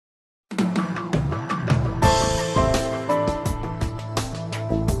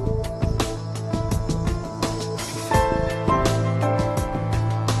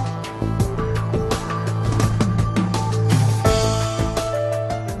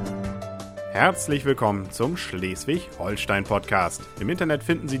Herzlich willkommen zum Schleswig-Holstein-Podcast. Im Internet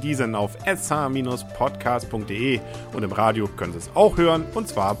finden Sie diesen auf sh-podcast.de und im Radio können Sie es auch hören, und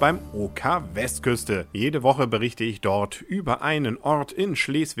zwar beim OK Westküste. Jede Woche berichte ich dort über einen Ort in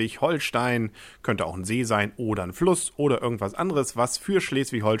Schleswig-Holstein. Könnte auch ein See sein oder ein Fluss oder irgendwas anderes, was für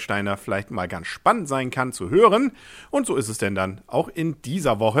Schleswig-Holsteiner vielleicht mal ganz spannend sein kann zu hören. Und so ist es denn dann auch in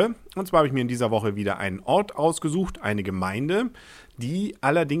dieser Woche. Und zwar habe ich mir in dieser Woche wieder einen Ort ausgesucht, eine Gemeinde, die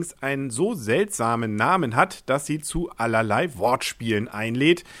allerdings einen so seltsamen Namen hat, dass sie zu allerlei Wortspielen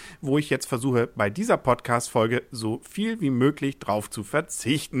einlädt, wo ich jetzt versuche, bei dieser Podcast-Folge so viel wie möglich drauf zu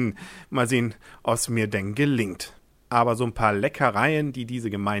verzichten. Mal sehen, ob es mir denn gelingt. Aber so ein paar Leckereien, die diese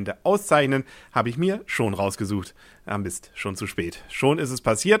Gemeinde auszeichnen, habe ich mir schon rausgesucht. Mist, schon zu spät. Schon ist es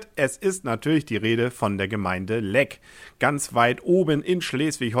passiert. Es ist natürlich die Rede von der Gemeinde Leck. Ganz weit oben in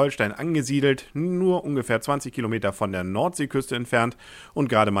Schleswig-Holstein angesiedelt, nur ungefähr 20 Kilometer von der Nordseeküste entfernt und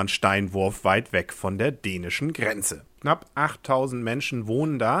gerade mal einen Steinwurf weit weg von der dänischen Grenze. Knapp 8000 Menschen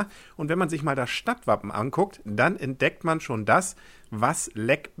wohnen da, und wenn man sich mal das Stadtwappen anguckt, dann entdeckt man schon das, was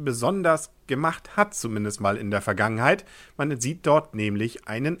Leck besonders gemacht hat, zumindest mal in der Vergangenheit. Man sieht dort nämlich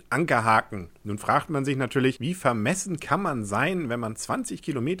einen Ankerhaken. Nun fragt man sich natürlich, wie vermessen kann man sein, wenn man 20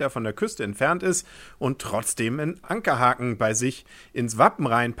 Kilometer von der Küste entfernt ist und trotzdem einen Ankerhaken bei sich ins Wappen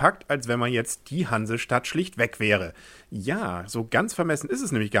reinpackt, als wenn man jetzt die Hansestadt schlicht weg wäre. Ja, so ganz vermessen ist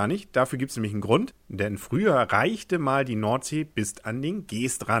es nämlich gar nicht. Dafür gibt es nämlich einen Grund, denn früher reichte mal die Nordsee bis an den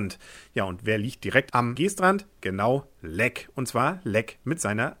Geestrand. Ja, und wer liegt direkt am Geestrand? Genau, Leck. Und zwar Leck mit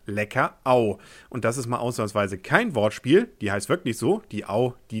seiner Leckerau. Und das ist mal ausnahmsweise kein Wortspiel. Die heißt wirklich so, die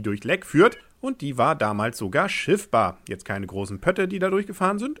Au, die durch Leck führt. Und die war damals sogar schiffbar. Jetzt keine großen Pötte, die da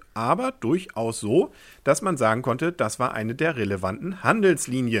durchgefahren sind, aber durchaus so, dass man sagen konnte, das war eine der relevanten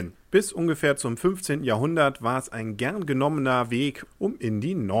Handelslinien. Bis ungefähr zum 15. Jahrhundert war es ein gern genommener Weg, um in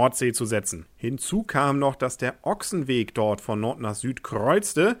die Nordsee zu setzen. Hinzu kam noch, dass der Ochsenweg dort von Nord nach Süd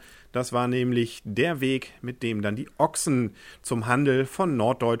kreuzte. Das war nämlich der Weg, mit dem dann die Ochsen zum Handel von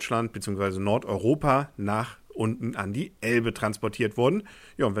Norddeutschland bzw. Nordeuropa nach unten an die Elbe transportiert wurden.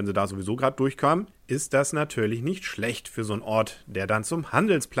 Ja, und wenn sie da sowieso gerade durchkamen, ist das natürlich nicht schlecht für so einen Ort, der dann zum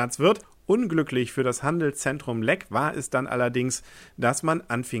Handelsplatz wird. Unglücklich für das Handelszentrum Leck war es dann allerdings, dass man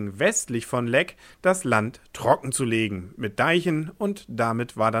anfing, westlich von Leck das Land trocken zu legen mit Deichen, und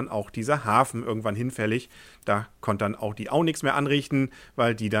damit war dann auch dieser Hafen irgendwann hinfällig. Da konnte dann auch die Au nichts mehr anrichten,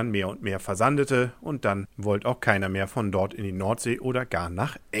 weil die dann mehr und mehr versandete, und dann wollte auch keiner mehr von dort in die Nordsee oder gar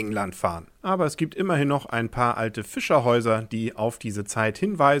nach England fahren. Aber es gibt immerhin noch ein paar alte Fischerhäuser, die auf diese Zeit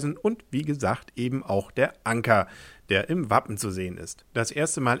hinweisen, und wie gesagt eben auch der Anker, der im Wappen zu sehen ist. Das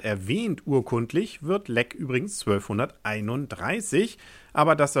erste Mal erwähnt urkundlich wird Leck übrigens 1231,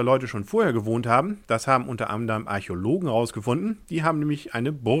 aber dass da Leute schon vorher gewohnt haben, das haben unter anderem Archäologen herausgefunden. Die haben nämlich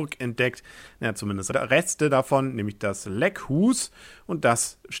eine Burg entdeckt, ja, zumindest Reste davon, nämlich das Leckhus, und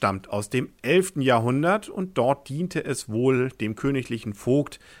das stammt aus dem 11. Jahrhundert, und dort diente es wohl dem königlichen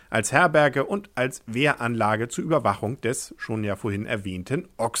Vogt als Herberge und als Wehranlage zur Überwachung des schon ja vorhin erwähnten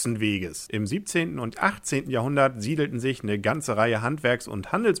Ochsenweges. Im 17. und 18. Jahrhundert siedelten sich eine ganze Reihe Handwerks-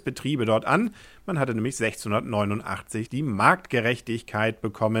 und Handelsbetriebe dort an. Man hatte nämlich 1689 die Marktgerechtigkeit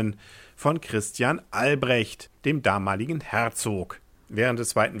bekommen von Christian Albrecht, dem damaligen Herzog. Während des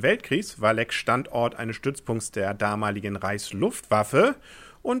Zweiten Weltkriegs war Leck Standort eines Stützpunkts der damaligen Reichsluftwaffe,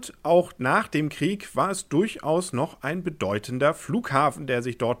 und auch nach dem Krieg war es durchaus noch ein bedeutender Flughafen, der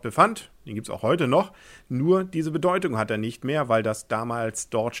sich dort befand. Den gibt es auch heute noch, nur diese Bedeutung hat er nicht mehr, weil das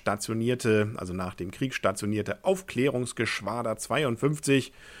damals dort stationierte, also nach dem Krieg stationierte Aufklärungsgeschwader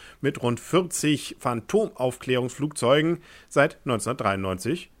 52 mit rund 40 Phantomaufklärungsflugzeugen seit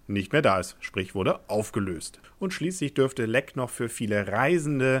 1993 nicht mehr da ist, sprich wurde aufgelöst. Und schließlich dürfte Leck noch für viele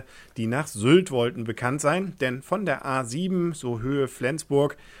Reisende, die nach Sylt wollten, bekannt sein, denn von der A7, so Höhe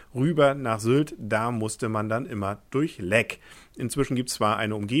Flensburg, rüber nach Sylt, da musste man dann immer durch Leck. Inzwischen gibt es zwar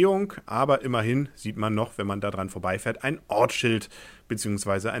eine Umgehung, aber immerhin sieht man noch, wenn man da dran vorbeifährt, ein Ortsschild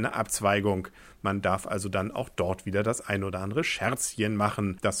bzw. eine Abzweigung. Man darf also dann auch dort wieder das ein oder andere Scherzchen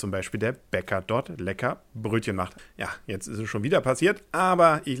machen, dass zum Beispiel der Bäcker dort lecker Brötchen macht. Ja, jetzt ist es schon wieder passiert,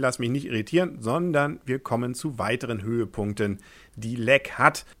 aber ich lasse mich nicht irritieren, sondern wir kommen zu weiteren Höhepunkten, die Leck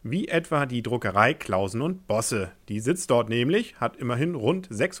hat, wie etwa die Druckerei Clausen und Bosse. Die sitzt dort nämlich, hat immerhin rund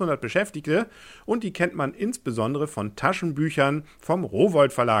 600 Beschäftigte, und die kennt man insbesondere von Taschenbüchern vom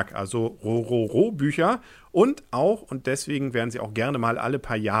Rowohlt Verlag, also Rororo-Bücher, und auch, und deswegen werden sie auch gerne mal alle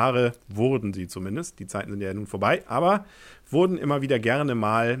paar Jahre, wurden sie zumindest, die Zeiten sind ja nun vorbei, aber wurden immer wieder gerne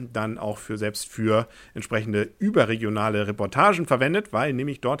mal dann auch selbst für entsprechende überregionale Reportagen verwendet, weil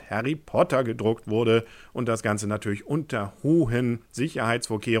nämlich dort Harry Potter gedruckt wurde und das Ganze natürlich unter hohen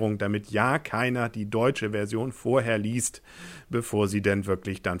Sicherheitsvorkehrungen, damit ja keiner die deutsche Version vorher liest, bevor sie denn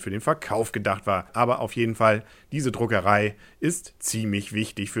wirklich dann für den Verkauf gedacht war. Aber auf jeden Fall, diese Druckerei ist ziemlich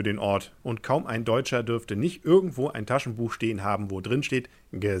wichtig für den Ort und kaum ein Deutscher dürfte nicht irgendwo ein Taschenbuch stehen haben, wo drin steht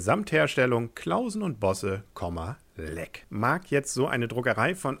Gesamtherstellung Clausen und Bosse, Leck. Mag jetzt so eine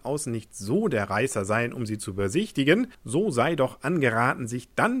Druckerei von außen nicht so der Reißer sein, um sie zu besichtigen, so sei doch angeraten, sich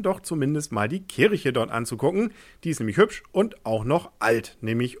dann doch zumindest mal die Kirche dort anzugucken. Die ist nämlich hübsch und auch noch alt,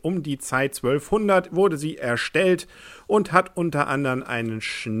 nämlich um die Zeit 1200 wurde sie erstellt und hat unter anderem einen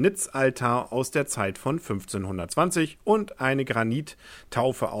Schnitzaltar aus der Zeit von 1520 und eine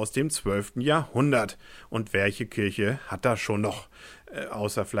Granittaufe aus dem 12. Jahrhundert. Und welche Kirche hat das schon noch?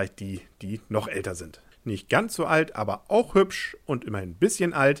 Außer vielleicht die noch älter sind. Nicht ganz so alt, aber auch hübsch und immerhin ein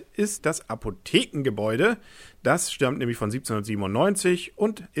bisschen alt ist das Apothekengebäude. Das stammt nämlich von 1797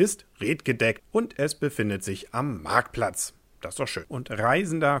 und ist redgedeckt und es befindet sich am Marktplatz. Das ist doch schön. Und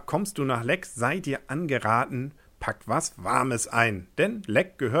Reisender, kommst du nach Leck, sei dir angeraten, packt was Warmes ein, denn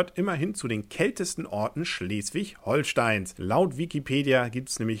Leck gehört immerhin zu den kältesten Orten Schleswig-Holsteins. Laut Wikipedia gibt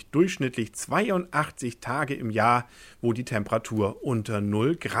es nämlich durchschnittlich 82 Tage im Jahr, wo die Temperatur unter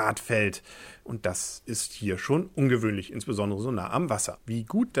 0 Grad fällt. Und das ist hier schon ungewöhnlich, insbesondere so nah am Wasser. Wie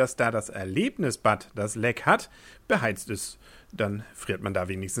gut, dass da das Erlebnisbad, das Leck hat, beheizt ist. Dann friert man da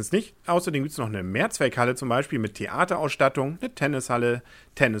wenigstens nicht. Außerdem gibt es noch eine Mehrzweckhalle zum Beispiel mit Theaterausstattung, eine Tennishalle,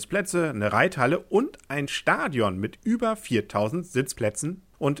 Tennisplätze, eine Reithalle und ein Stadion mit über 4000 Sitzplätzen.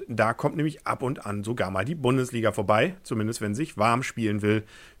 Und da kommt nämlich ab und an sogar mal die Bundesliga vorbei, zumindest wenn sich warm spielen will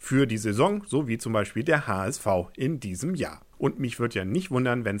für die Saison, so wie zum Beispiel der HSV in diesem Jahr. Und mich würde ja nicht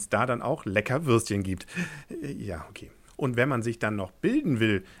wundern, wenn es da dann auch lecker Würstchen gibt. Ja, okay. Und wenn man sich dann noch bilden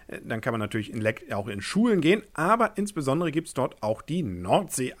will, dann kann man natürlich in Leck auch in Schulen gehen, aber insbesondere gibt es dort auch die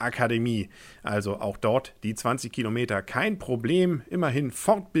Nordsee-Akademie. Also auch dort die 20 Kilometer kein Problem. Immerhin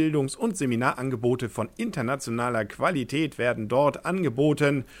Fortbildungs- und Seminarangebote von internationaler Qualität werden dort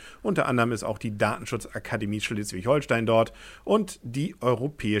angeboten. Unter anderem ist auch die Datenschutzakademie Schleswig-Holstein dort und die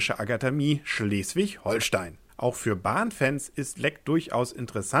Europäische Akademie Schleswig-Holstein. Auch für Bahnfans ist Leck durchaus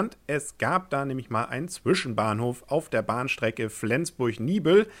interessant. Es gab da nämlich mal einen Zwischenbahnhof auf der Bahnstrecke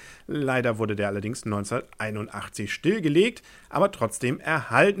Flensburg-Niebüll. Leider wurde der allerdings 1981 stillgelegt, aber trotzdem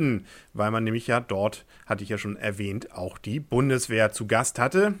erhalten, weil man nämlich ja dort, hatte ich ja schon erwähnt, auch die Bundeswehr zu Gast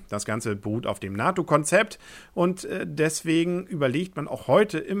hatte. Das Ganze beruht auf dem NATO-Konzept und deswegen überlegt man auch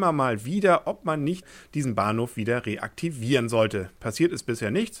heute immer mal wieder, ob man nicht diesen Bahnhof wieder reaktivieren sollte. Passiert ist bisher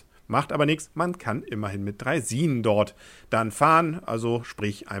nichts. Macht aber nichts, man kann immerhin mit Draisinen dort dann fahren, also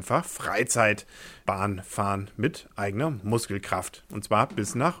sprich einfach Freizeit. Bahn fahren mit eigener Muskelkraft und zwar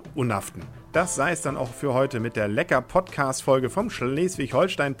bis nach Unaften. Das sei es dann auch für heute mit der Lecker-Podcast-Folge vom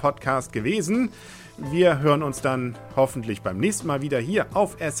Schleswig-Holstein-Podcast gewesen. Wir hören uns dann hoffentlich beim nächsten Mal wieder hier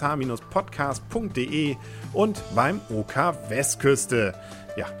auf sh-podcast.de und beim OK Westküste.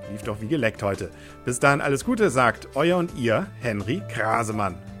 Ja, lief doch wie geleckt heute. Bis dahin alles Gute, sagt euer und ihr Henry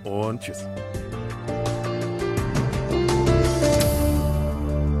Krasemann. Und tschüss.